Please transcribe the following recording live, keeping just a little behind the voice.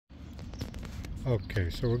Okay,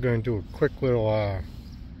 so we're going to do a quick little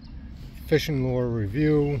fishing lure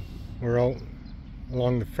review. We're out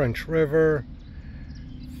along the French River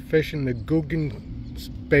fishing the Guggen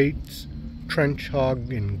baits, trench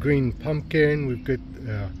hog, and green pumpkin. We've got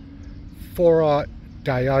 4/0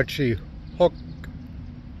 Daiichi hook,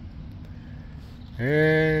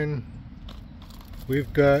 and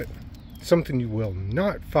we've got something you will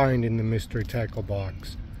not find in the mystery tackle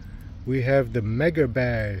box. We have the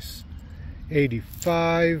megabass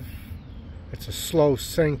 85. It's a slow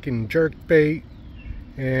sinking jerk bait,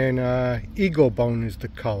 and eagle bone is the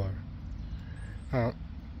color.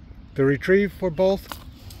 The retrieve for both,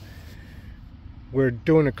 we're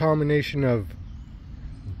doing a combination of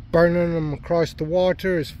burning them across the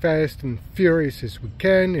water as fast and furious as we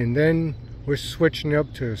can, and then we're switching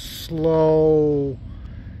up to slow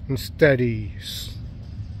and steady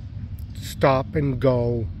stop and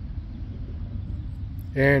go.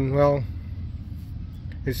 And well,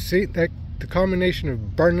 the combination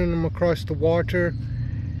of burning them across the water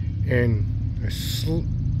and a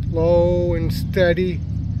slow and steady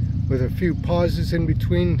with a few pauses in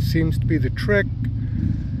between seems to be the trick.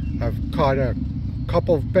 I've caught a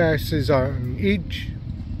couple of basses on each.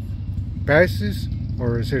 Basses?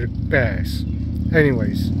 Or is it a bass?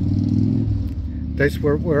 Anyways, that's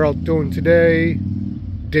what we're out doing today.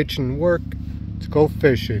 Ditching work to go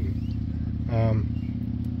fishing.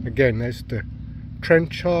 Again, that's the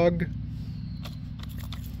trench hog,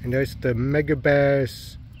 and that's the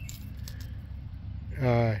megabass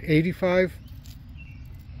 85.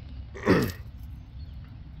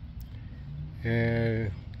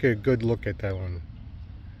 And get a good look at that one.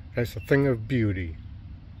 That's a thing of beauty.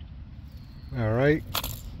 Alright,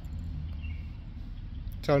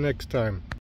 till next time.